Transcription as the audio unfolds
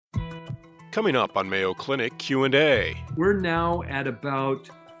Coming up on Mayo Clinic Q&A. We're now at about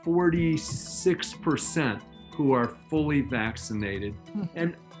 46% who are fully vaccinated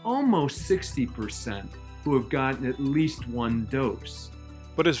and almost 60% who have gotten at least one dose.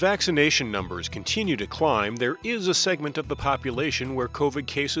 But as vaccination numbers continue to climb, there is a segment of the population where COVID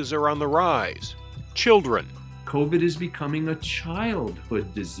cases are on the rise. Children. COVID is becoming a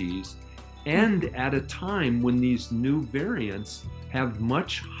childhood disease, and at a time when these new variants have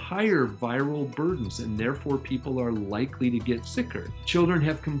much higher viral burdens, and therefore people are likely to get sicker. Children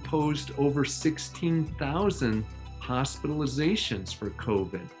have composed over 16,000 hospitalizations for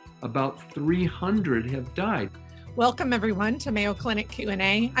COVID. About 300 have died. Welcome everyone to Mayo Clinic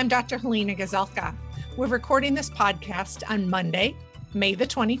Q&A. I'm Dr. Helena Gazelka. We're recording this podcast on Monday, May the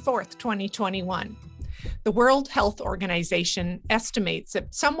 24th, 2021. The World Health Organization estimates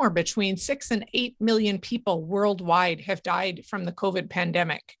that somewhere between 6 and 8 million people worldwide have died from the COVID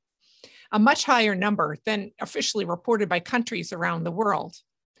pandemic, a much higher number than officially reported by countries around the world.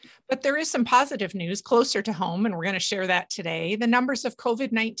 But there is some positive news closer to home, and we're going to share that today. The numbers of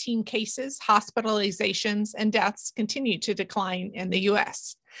COVID-19 cases, hospitalizations, and deaths continue to decline in the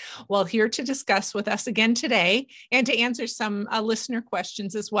U.S. Well, here to discuss with us again today and to answer some listener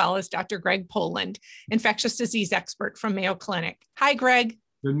questions as well is Dr. Greg Poland, infectious disease expert from Mayo Clinic. Hi, Greg.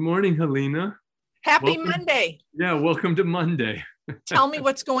 Good morning, Helena. Happy Monday. Yeah, welcome to Monday. Tell me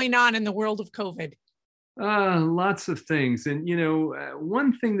what's going on in the world of COVID. Lots of things. And,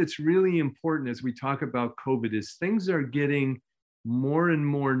 one thing that's really important as we talk about COVID is things are getting more and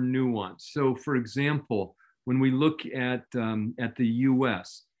more nuanced. So, for example, when we look at the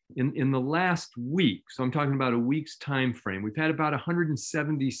US, in the last week, so I'm talking about a week's time frame, we've had about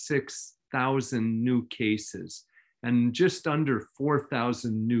 176,000 new cases and just under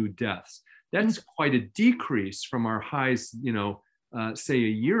 4,000 new deaths. That's quite a decrease from our highs, say a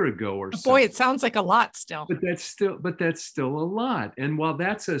year ago or so. Boy, it sounds like a lot still. But that's still a lot. And while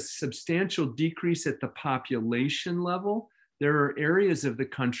that's a substantial decrease at the population level, there are areas of the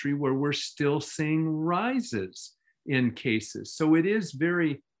country where we're still seeing rises in cases. So it is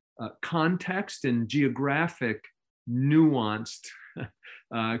very context and geographic nuanced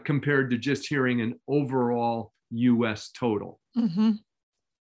compared to just hearing an overall US total. Mm-hmm.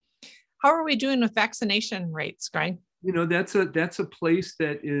 How are we doing with vaccination rates, Greg? That's a place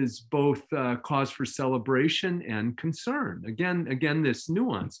that is both cause for celebration and concern. Again, this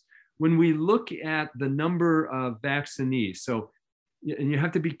nuance. When we look at the number of vaccinees, and you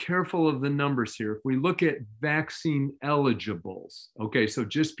have to be careful of the numbers here. If we look at vaccine eligibles, okay, so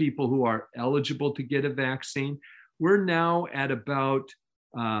just people who are eligible to get a vaccine, we're now at about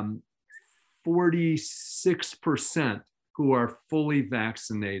 46% who are fully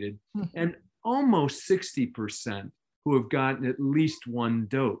vaccinated, and almost 60% who have gotten at least one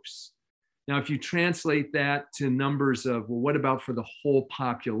dose. Now, if you translate that to numbers of, well, what about for the whole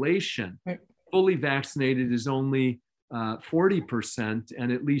population? Right. Fully vaccinated is only 40%,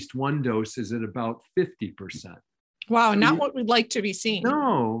 and at least one dose is at about 50%. Wow, not what we'd like to be seeing.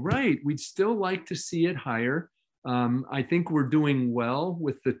 No, right. We'd still like to see it higher. I think we're doing well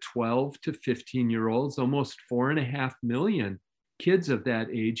with the 12 to 15-year-olds. Almost 4.5 million kids of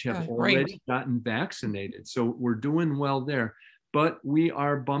that age have already gotten vaccinated. So we're doing well there. But we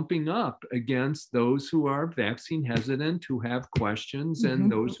are bumping up against those who are vaccine hesitant, who have questions, and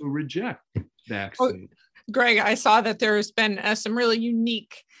those who reject vaccine. Greg, I saw that there's been some really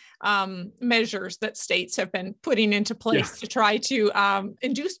unique measures that states have been putting into place to try to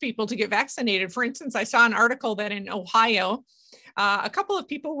induce people to get vaccinated. For instance, I saw an article that in Ohio, a couple of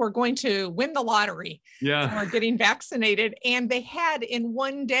people were going to win the lottery for getting vaccinated, and they had in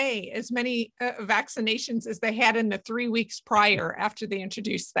one day as many vaccinations as they had in the 3 weeks prior after they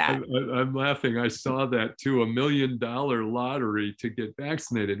introduced that. I'm laughing. I saw that too, $1 million lottery to get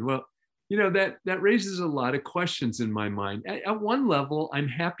vaccinated. Well, that raises a lot of questions in my mind. At one level, I'm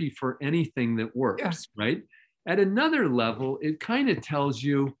happy for anything that works, right? At another level, it kind of tells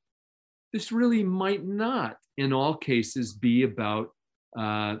you this really might not, in all cases, be about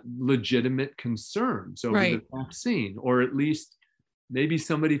legitimate concerns over the vaccine, or at least maybe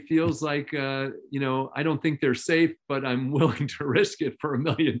somebody feels like, I don't think they're safe, but I'm willing to risk it for $1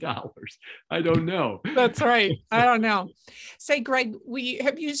 million. I don't know. That's right. I don't know. Say, Greg, we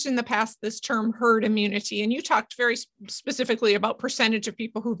have used in the past this term herd immunity, and you talked very specifically about percentage of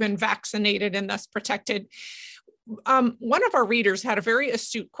people who've been vaccinated and thus protected. One of our readers had a very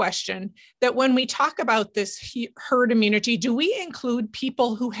astute question that when we talk about this herd immunity, do we include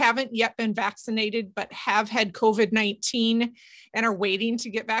people who haven't yet been vaccinated but have had COVID-19 and are waiting to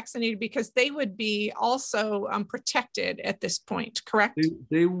get vaccinated, because they would be also protected at this point, correct?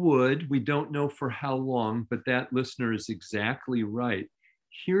 They would. We don't know for how long, but that listener is exactly right.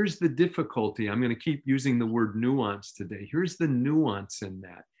 Here's the difficulty. I'm going to keep using the word nuance today. Here's the nuance in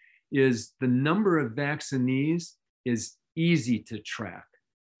that, is the number of vaccinees is easy to track.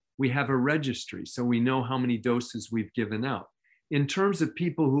 We have a registry, so we know how many doses we've given out. In terms of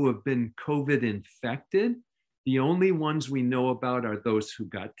people who have been COVID infected, the only ones we know about are those who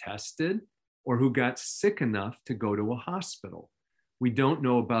got tested or who got sick enough to go to a hospital. We don't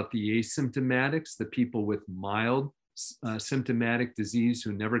know about the asymptomatics, the people with mild symptomatic disease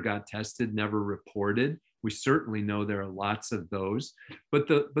who never got tested, never reported. We certainly know there are lots of those. But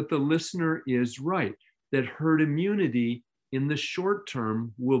the listener is right, that herd immunity in the short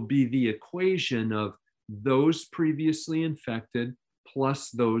term will be the equation of those previously infected plus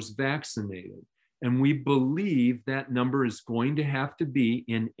those vaccinated. And we believe that number is going to have to be,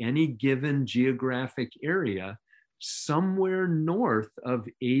 in any given geographic area, somewhere north of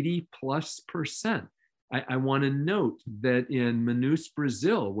 80+%. I want to note that in Manaus,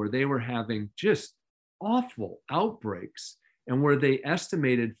 Brazil, where they were having just awful outbreaks, and where they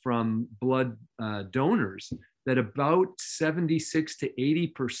estimated from blood donors that about 76 to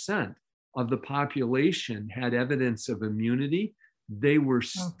 80% of the population had evidence of immunity, they were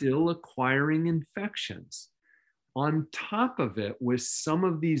still acquiring infections. On top of it, with some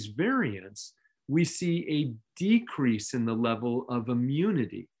of these variants, we see a decrease in the level of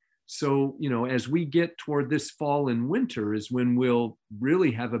immunity. So, as we get toward this fall and winter is when we'll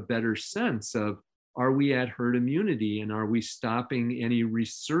really have a better sense of, are we at herd immunity and are we stopping any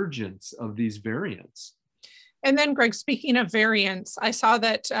resurgence of these variants? And then, Greg, speaking of variants, I saw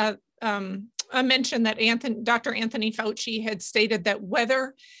that I mentioned that Dr. Anthony Fauci had stated that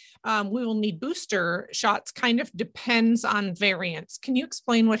whether we will need booster shots kind of depends on variants. Can you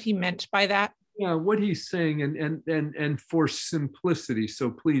explain what he meant by that? Yeah, what he's saying, and for simplicity,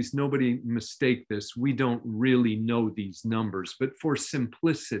 so please nobody mistake this, we don't really know these numbers, but for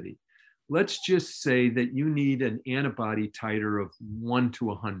simplicity, let's just say that you need an antibody titer of 1 to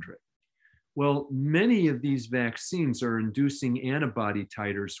 100. Well, many of these vaccines are inducing antibody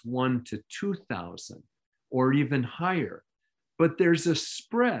titers 1 to 2,000 or even higher. But there's a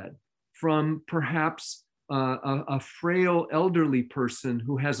spread from perhaps a frail elderly person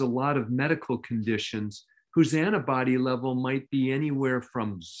who has a lot of medical conditions whose antibody level might be anywhere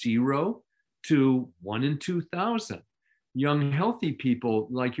from 0 to 1 in 2,000. Young, healthy people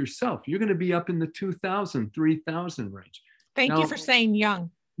like yourself, you're going to be up in the 2,000, 3,000 range. Thank you for saying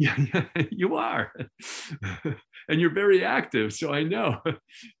young. Yeah, you are. And you're very active, so I know.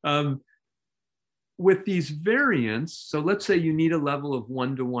 With these variants, so let's say you need a level of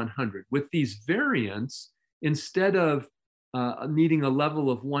 1 to 100. With these variants, instead of needing a level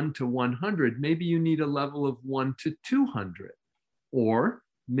of 1 to 100, maybe you need a level of 1 to 200. Or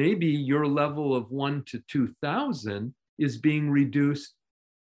maybe your level of 1 to 2,000 is being reduced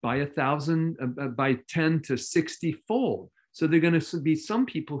by 1,000, by 10 to 60 fold. So there are going to be some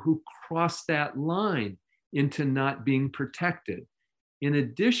people who cross that line into not being protected. In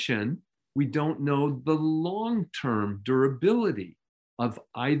addition, we don't know the long-term durability of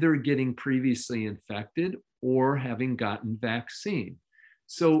either getting previously infected or having gotten vaccine.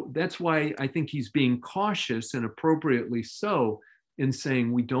 So that's why I think he's being cautious, and appropriately so, in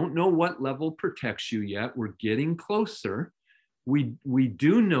saying we don't know what level protects you yet. We're getting closer. We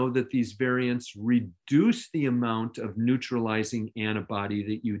do know that these variants reduce the amount of neutralizing antibody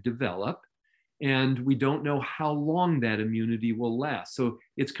that you develop, and we don't know how long that immunity will last. So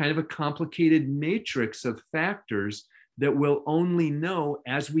it's kind of a complicated matrix of factors that we'll only know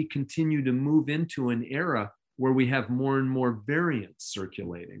as we continue to move into an era where we have more and more variants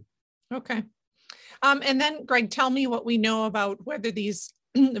circulating. Okay. And then, Greg, tell me what we know about whether these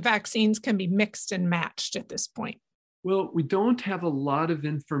vaccines can be mixed and matched at this point. Well, we don't have a lot of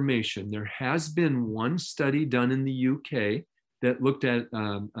information. There has been one study done in the UK that looked at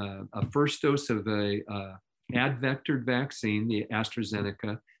a first dose of a advectored vaccine, the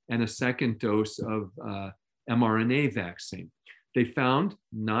AstraZeneca, and a second dose of mRNA vaccine. They found,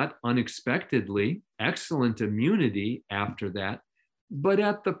 not unexpectedly, excellent immunity after that, but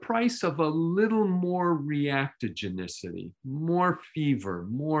at the price of a little more reactogenicity, more fever,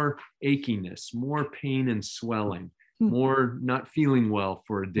 more achiness, more pain and swelling, more not feeling well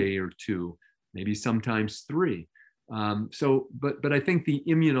for a day or two, maybe sometimes 3. But I think the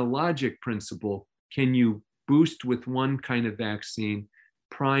immunologic principle, can you boost with one kind of vaccine,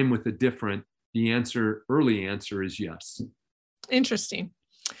 prime with a different, the early answer is yes. Interesting.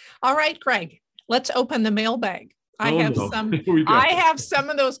 All right, Greg, let's open the mailbag. I have some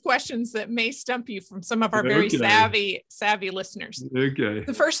of those questions that may stump you from some of our very savvy listeners. Okay.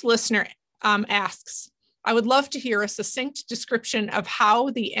 The first listener asks, I would love to hear a succinct description of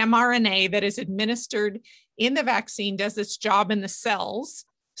how the mRNA that is administered in the vaccine does its job in the cells.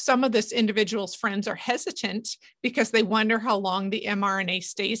 Some of this individual's friends are hesitant because they wonder how long the mRNA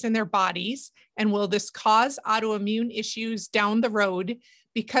stays in their bodies, and will this cause autoimmune issues down the road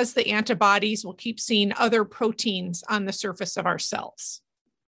because the antibodies will keep seeing other proteins on the surface of our cells?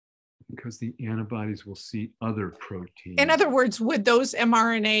 Because the antibodies will see other proteins. In other words, would those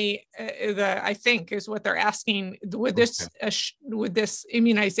mRNA, I think is what they're asking, would this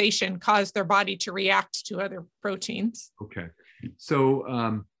immunization cause their body to react to other proteins? Okay.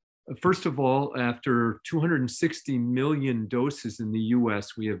 So first of all, after 260 million doses in the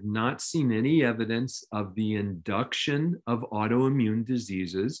US, we have not seen any evidence of the induction of autoimmune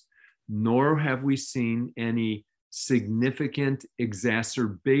diseases, nor have we seen any significant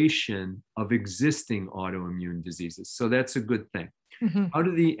exacerbation of existing autoimmune diseases. So that's a good thing. Mm-hmm. How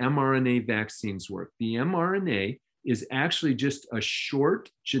do the mRNA vaccines work? The mRNA is actually just a short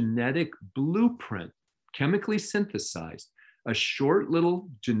genetic blueprint, chemically synthesized, a short little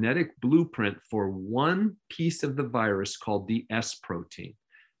genetic blueprint for one piece of the virus called the S protein.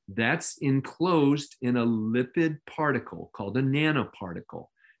 That's enclosed in a lipid particle called a nanoparticle.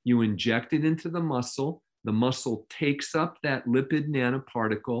 You inject it into the muscle takes up that lipid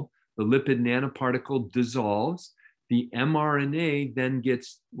nanoparticle, the lipid nanoparticle dissolves, the mRNA then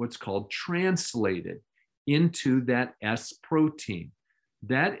gets what's called translated into that S protein.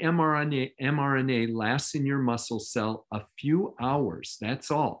 That mRNA lasts in your muscle cell a few hours,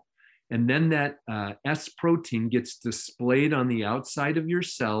 that's all. And then that S protein gets displayed on the outside of your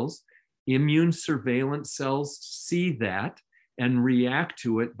cells. Immune surveillance cells see that and react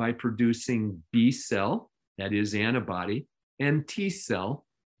to it by producing B cell, that is antibody, and T cell,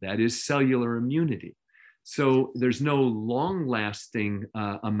 that is cellular immunity. So there's no long-lasting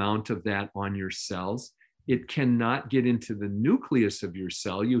amount of that on your cells. It cannot get into the nucleus of your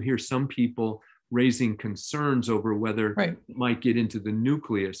cell. You hear some people raising concerns over whether it might get into the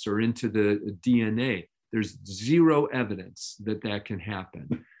nucleus or into the DNA. There's zero evidence that that can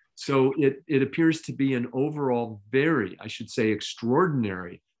happen. So it appears to be an overall very, I should say,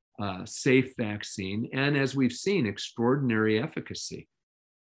 extraordinary safe vaccine. And as we've seen, extraordinary efficacy.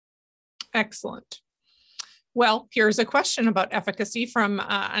 Excellent. Well, here's a question about efficacy from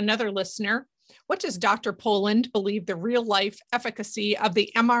another listener. What does Dr. Poland believe the real-life efficacy of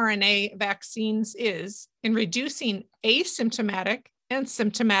the mRNA vaccines is in reducing asymptomatic and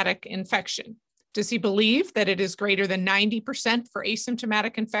symptomatic infection? Does he believe that it is greater than 90% for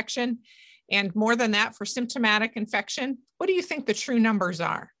asymptomatic infection and more than that for symptomatic infection? What do you think the true numbers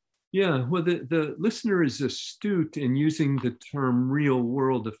are? Yeah, well, the listener is astute in using the term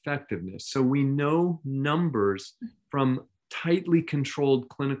real-world effectiveness. So we know numbers from tightly controlled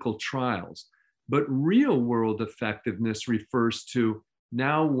clinical trials. But real-world effectiveness refers to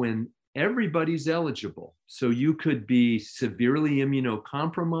now when everybody's eligible. So you could be severely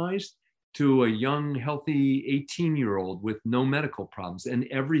immunocompromised to a young, healthy 18-year-old with no medical problems and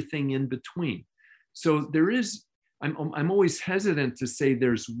everything in between. So there is, I'm always hesitant to say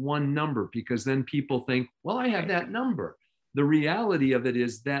there's one number because then people think, well, I have that number. The reality of it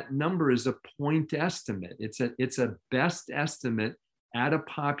is that number is a point estimate. It's a best estimate at a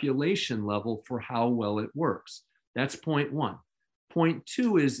population level for how well it works. That's point one. Point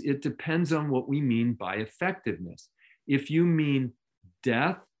two is it depends on what we mean by effectiveness. If you mean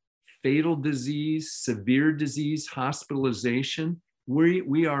death, fatal disease, severe disease, hospitalization,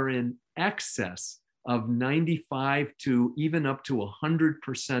 we are in excess of 95 to even up to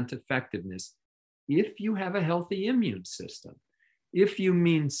 100% effectiveness if you have a healthy immune system. If you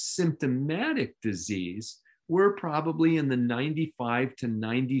mean symptomatic disease, we're probably in the 95 to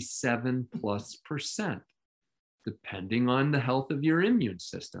 97+%, depending on the health of your immune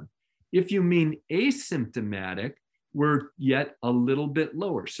system. If you mean asymptomatic, we're yet a little bit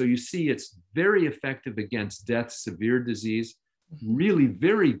lower. So you see it's very effective against death, severe disease, really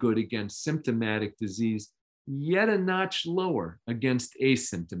very good against symptomatic disease, yet a notch lower against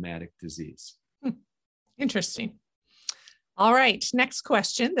asymptomatic disease. Interesting. All right, next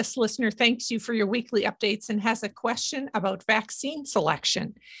question. This listener thanks you for your weekly updates and has a question about vaccine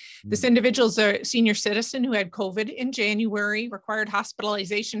selection. This individual is a senior citizen who had COVID in January, required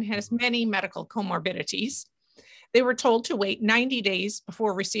hospitalization, has many medical comorbidities. They were told to wait 90 days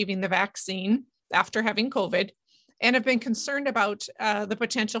before receiving the vaccine. after having COVID and have been concerned about the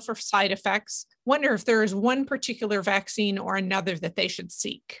potential for side effects. Wonder if there is one particular vaccine or another that they should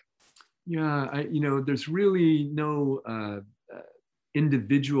seek. Yeah, there's really no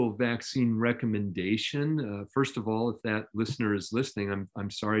individual vaccine recommendation. First of all, if that listener is listening, I'm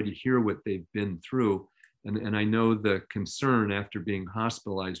sorry to hear what they've been through. And I know the concern after being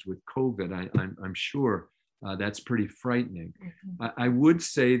hospitalized with COVID. I'm sure that's pretty frightening. Mm-hmm. I would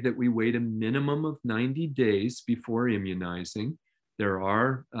say that we wait a minimum of 90 days before immunizing. There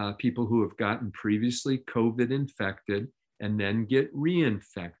are people who have gotten previously COVID infected and then get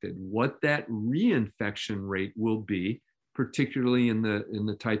reinfected. What that reinfection rate will be, particularly in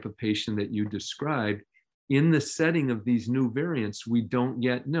the type of patient that you described, in the setting of these new variants, we don't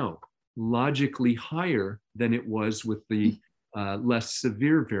yet know. Logically higher than it was with the less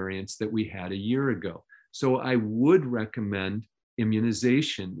severe variants that we had a year ago. So I would recommend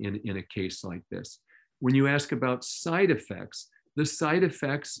immunization in a case like this. When you ask about side effects, the side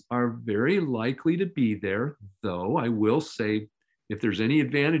effects are very likely to be there, though I will say if there's any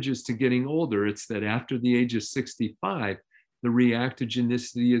advantages to getting older, it's that after the age of 65, the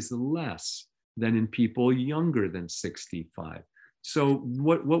reactogenicity is less than in people younger than 65. So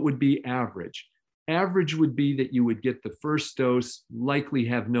what would be average? Average would be that you would get the first dose, likely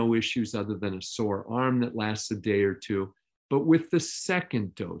have no issues other than a sore arm that lasts a day or two. But with the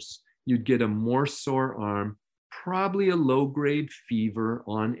second dose, you'd get a more sore arm, probably a low-grade fever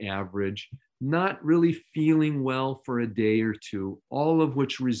on average, not really feeling well for a day or two, all of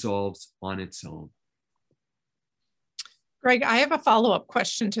which resolves on its own. Greg, I have a follow-up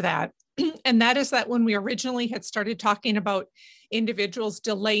question to that. And that is that when we originally had started talking about individuals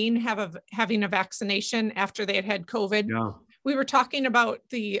delaying having a vaccination after they had COVID, we were talking about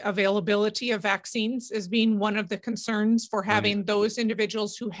the availability of vaccines as being one of the concerns for having those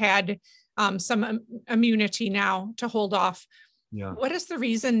individuals who had some immunity now to hold off. Yeah. What is the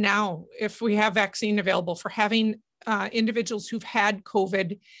reason now, if we have vaccine available, for having individuals who've had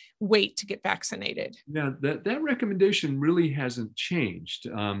COVID wait to get vaccinated? Yeah, that recommendation really hasn't changed.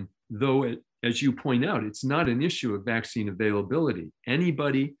 Though, as you point out, it's not an issue of vaccine availability.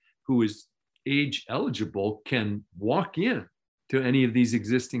 Anybody who is age eligible can walk in to any of these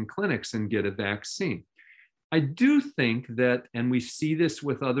existing clinics and get a vaccine. I do think that, and we see this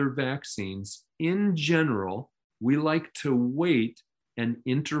with other vaccines, in general, we like to wait an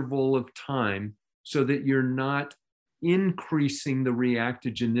interval of time so that you're not increasing the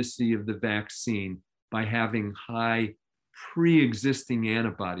reactogenicity of the vaccine by having high pre-existing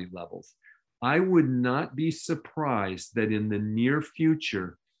antibody levels. I would not be surprised that in the near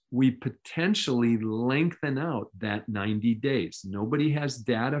future, we potentially lengthen out that 90 days. Nobody has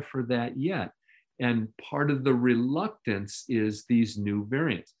data for that yet. And part of the reluctance is these new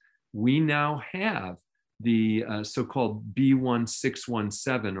variants. We now have the so-called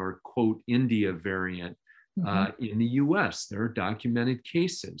B1617 or quote India variant in the US. There are documented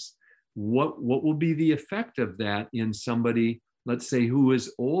cases. What will be the effect of that in somebody, let's say, who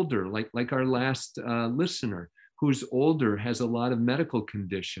is older, like our last listener, who's older, has a lot of medical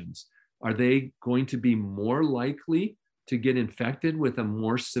conditions? Are they going to be more likely to get infected with a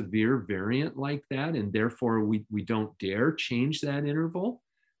more severe variant like that, and therefore we don't dare change that interval?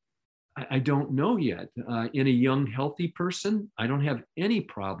 I don't know yet. In a young, healthy person, I don't have any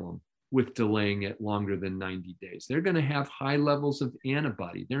problem with delaying it longer than 90 days. They're going to have high levels of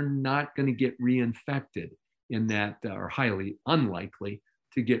antibody. They're not going to get reinfected in that, or highly unlikely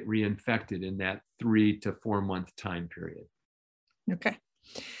to get reinfected in that 3 to 4 month time period. Okay.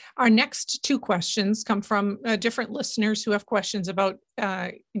 Our next two questions come from different listeners who have questions about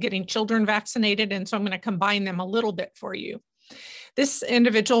getting children vaccinated. And so I'm going to combine them a little bit for you. This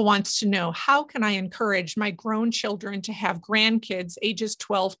individual wants to know, how can I encourage my grown children to have grandkids ages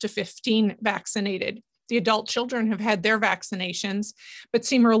 12 to 15 vaccinated? The adult children have had their vaccinations, but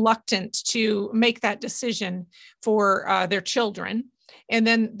seem reluctant to make that decision for their children. And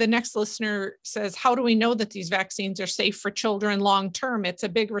then the next listener says, how do we know that these vaccines are safe for children long-term? It's a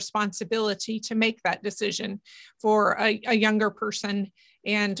big responsibility to make that decision for a younger person.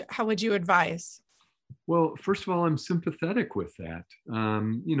 And how would you advise? Well, first of all, I'm sympathetic with that.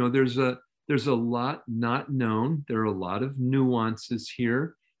 There's a lot not known. There are a lot of nuances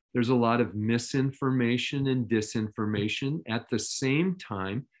here. There's a lot of misinformation and disinformation at the same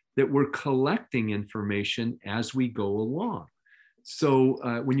time that we're collecting information as we go along.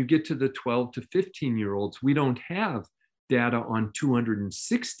 So when you get to the 12 to 15-year-olds, we don't have data on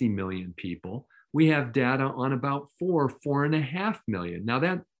 260 million people. We have data on about 4.5 million.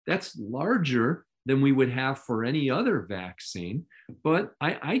 Now that's larger than we would have for any other vaccine. But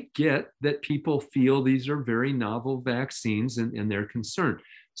I get that people feel these are very novel vaccines and they're concerned.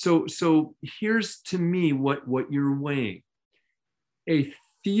 So here's to me what you're weighing. A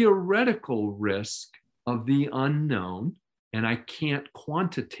theoretical risk of the unknown, and I can't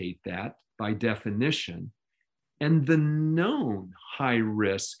quantitate that by definition, and the known high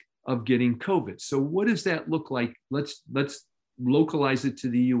risk of getting COVID. So what does that look like? Let's localize it to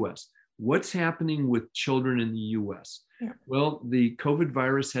the US. What's happening with children in the US? Yeah. Well, the COVID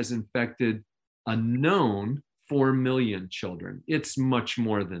virus has infected a known 4 million children. It's much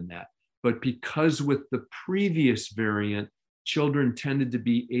more than that. But because with the previous variant, children tended to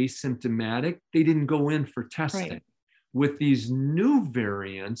be asymptomatic, they didn't go in for testing. Right. With these new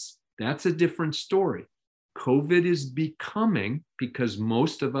variants, that's a different story. COVID is becoming, because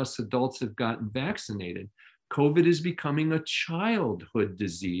most of us adults have gotten vaccinated, COVID is becoming a childhood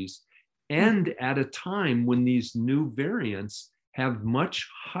disease, and at a time when these new variants have much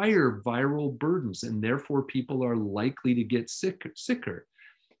higher viral burdens, and therefore people are likely to get sicker.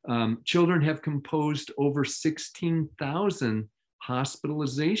 Children have composed over 16,000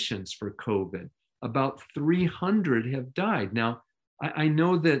 hospitalizations for COVID. About 300 have died. Now, I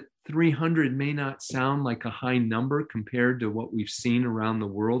know that 300 may not sound like a high number compared to what we've seen around the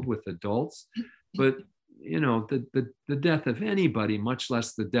world with adults, but you know, the death of anybody, much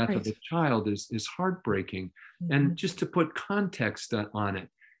less the death of a child, is heartbreaking. Mm-hmm. And just to put context on it,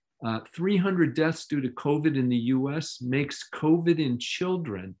 300 deaths due to COVID in the US makes COVID in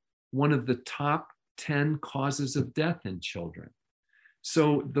children one of the top 10 causes of death in children.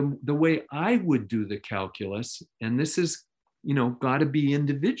 So the way I would do the calculus, and this is, you know, got to be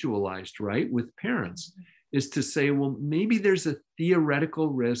individualized, right, with parents, is to say, well, maybe there's a theoretical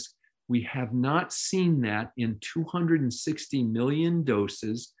risk. We have not seen that in 260 million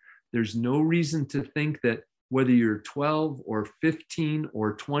doses. There's no reason to think that whether you're 12 or 15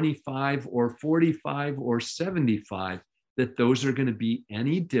 or 25 or 45 or 75, that those are going to be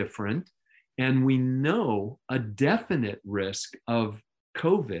any different. And we know a definite risk of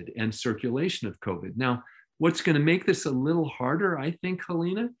COVID and circulation of COVID. Now, what's going to make this a little harder, I think,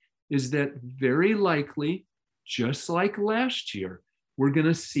 Helena, is that very likely, just like last year, we're going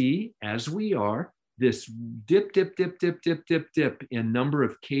to see, as we are, this dip in number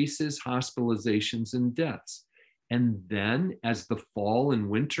of cases, hospitalizations, and deaths. And then as the fall and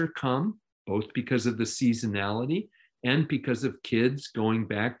winter come, both because of the seasonality and because of kids going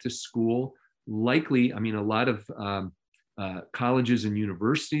back to school, likely, I mean, a lot of colleges and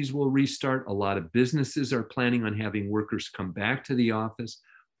universities will restart. A lot of businesses are planning on having workers come back to the office.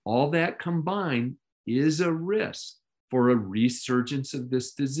 All that combined is a risk for a resurgence of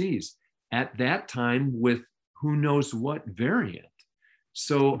this disease at that time with who knows what variant.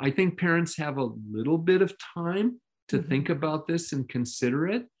 So I think parents have a little bit of time to think about this and consider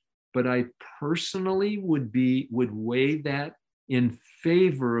it, but I personally would weigh that in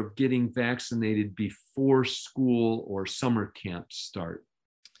favor of getting vaccinated before school or summer camps start.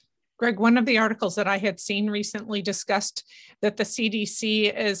 Greg, one of the articles that I had seen recently discussed that the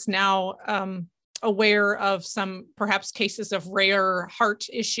CDC is now aware of some perhaps cases of rare heart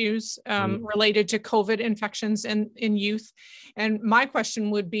issues related to COVID infections in youth. And my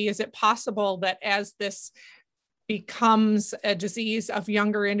question would be, is it possible that as this becomes a disease of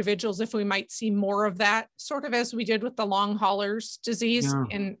younger individuals, if we might see more of that, sort of as we did with the long haulers disease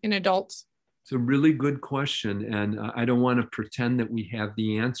in adults? It's a really good question. And I don't want to pretend that we have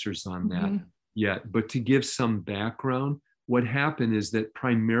the answers on that yet, but to give some background, what happened is that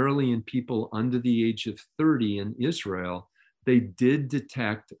primarily in people under the age of 30 in Israel, they did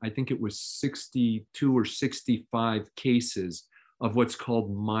detect, I think it was 62 or 65 cases of what's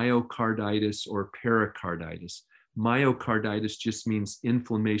called myocarditis or pericarditis. Myocarditis just means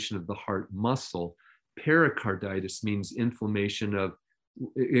inflammation of the heart muscle. Pericarditis means inflammation of,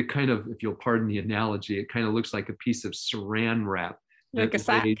 it kind of, if you'll pardon the analogy, it kind of looks like a piece of saran wrap like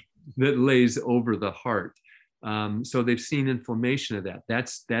that lays over the heart. So they've seen inflammation of that.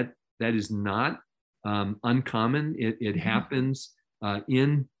 That is not uncommon. It happens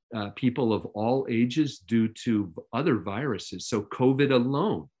in people of all ages due to other viruses. So COVID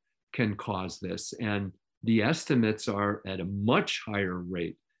alone can cause this. And the estimates are at a much higher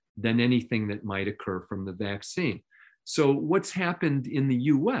rate than anything that might occur from the vaccine. So what's happened in the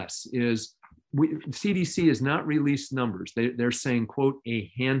US is CDC has not released numbers. They're saying, quote,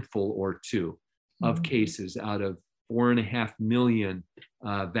 a handful or two of cases out of 4.5 million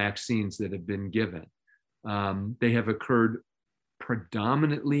vaccines that have been given. They have occurred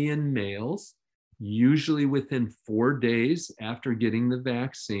predominantly in males, usually within 4 days after getting the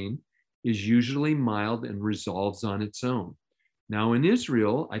vaccine. is usually mild and resolves on its own. Now, in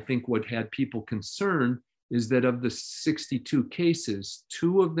Israel, I think what had people concerned is that of the 62 cases,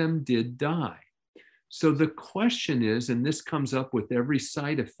 2 of them did die. So the question is, and this comes up with every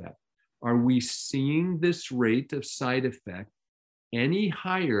side effect, are we seeing this rate of side effect any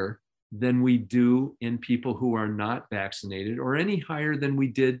higher than we do in people who are not vaccinated, or any higher than we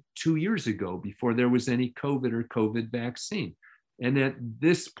did 2 years ago before there was any COVID or COVID vaccine? And at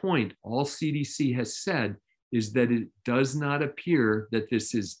this point, all CDC has said is that it does not appear that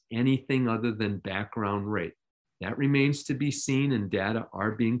this is anything other than background rate. That remains to be seen, and data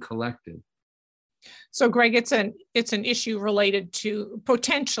are being collected. So, Greg, it's an issue related to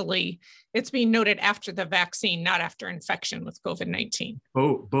potentially it's being noted after the vaccine, not after infection with COVID-19.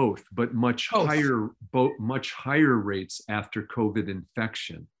 Both, but much higher rates after COVID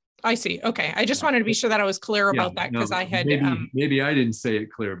infection. I see. Okay, I just wanted to be sure that I was clear about that, because I had maybe I didn't say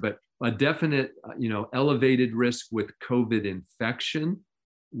it clear, but a definite elevated risk with COVID infection.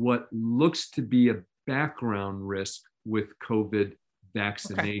 What looks to be a background risk with COVID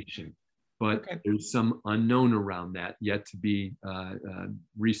vaccination. Okay. But there's some unknown around that yet to be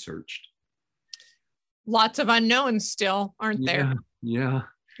researched. Lots of unknowns still, aren't there? Yeah.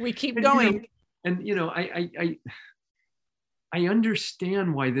 We keep going. I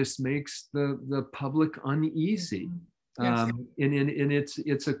understand why this makes the public uneasy. Yes. And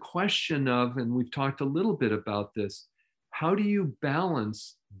it's a question of, and we've talked a little bit about this, how do you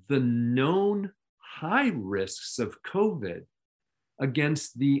balance the known high risks of COVID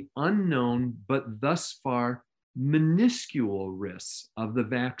against the unknown, but thus far minuscule risks of the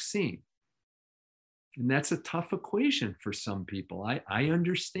vaccine? And that's a tough equation for some people. I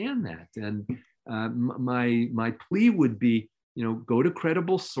understand that. And my plea would be, go to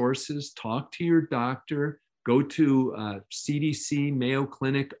credible sources, talk to your doctor, go to CDC, Mayo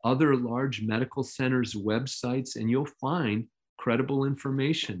Clinic, other large medical centers' websites, and you'll find credible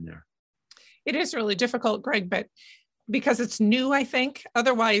information there. It is really difficult, Greg, but because it's new, I think.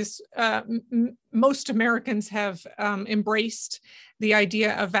 Otherwise, most Americans have embraced the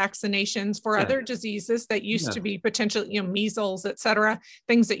idea of vaccinations for other diseases that used to be potentially, measles, et cetera,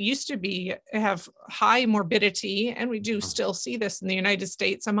 things that used to have high morbidity. And we do still see this in the United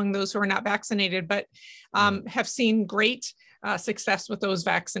States among those who are not vaccinated, but have seen great success with those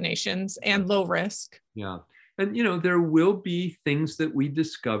vaccinations and low risk. Yeah. And, there will be things that we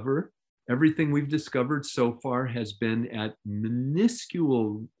discover. Everything we've discovered so far has been at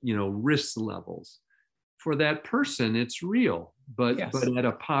minuscule, risk levels. For that person, it's real, but at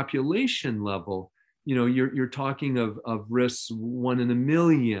a population level, you're talking of risks 1 in a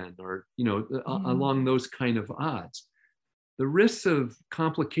million, or along those kind of odds. The risks of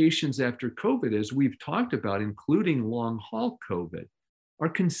complications after COVID, as we've talked about, including long haul COVID, are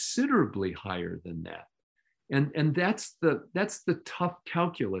considerably higher than that. And that's the tough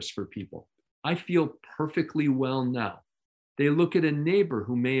calculus for people. I feel perfectly well now. They look at a neighbor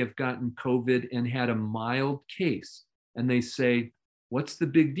who may have gotten COVID and had a mild case, and they say, what's the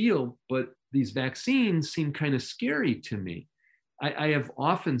big deal? But these vaccines seem kind of scary to me. I have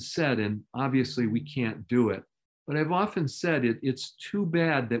often said, and obviously we can't do it, but I've often said it's too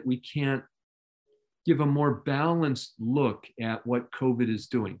bad that we can't give a more balanced look at what COVID is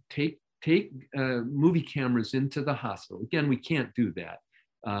doing. Take movie cameras into the hospital. Again, we can't do that,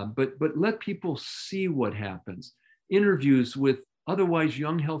 but let people see what happens. Interviews with otherwise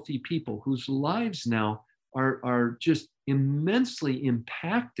young, healthy people whose lives now are just immensely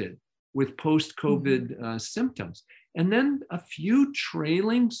impacted with post-COVID symptoms. And then a few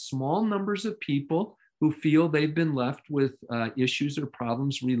trailing small numbers of people who feel they've been left with issues or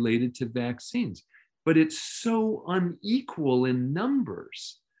problems related to vaccines. But it's so unequal in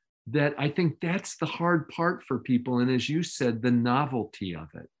numbers that I think that's the hard part for people. And as you said, the novelty of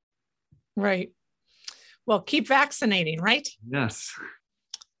it. Right. Well, keep vaccinating, right? Yes.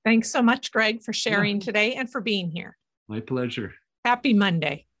 Thanks so much, Greg, for sharing today and for being here. My pleasure. Happy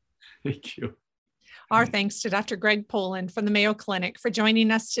Monday. Thank you. Our thanks to Dr. Greg Poland from the Mayo Clinic for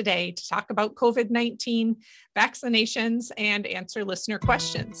joining us today to talk about COVID-19, vaccinations, and answer listener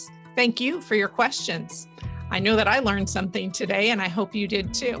questions. Thank you for your questions. I know that I learned something today, and I hope you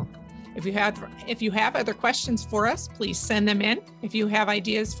did too. If you have other questions for us, please send them in. If you have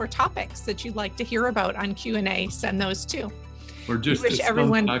ideas for topics that you'd like to hear about on Q&A, send those too. Or just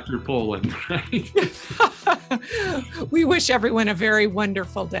Dr. Poland, right? We wish everyone a very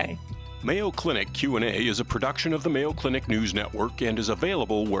wonderful day. Mayo Clinic Q&A is a production of the Mayo Clinic News Network and is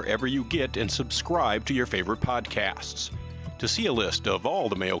available wherever you get and subscribe to your favorite podcasts. To see a list of all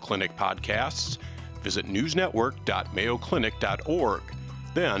the Mayo Clinic podcasts, visit newsnetwork.mayoclinic.org.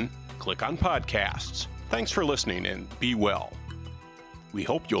 Then, click on Podcasts. Thanks for listening and be well. We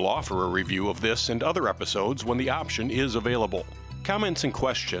hope you'll offer a review of this and other episodes when the option is available. Comments and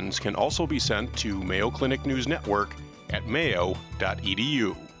questions can also be sent to Mayo Clinic News Network at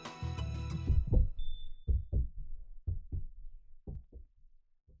mayo.edu.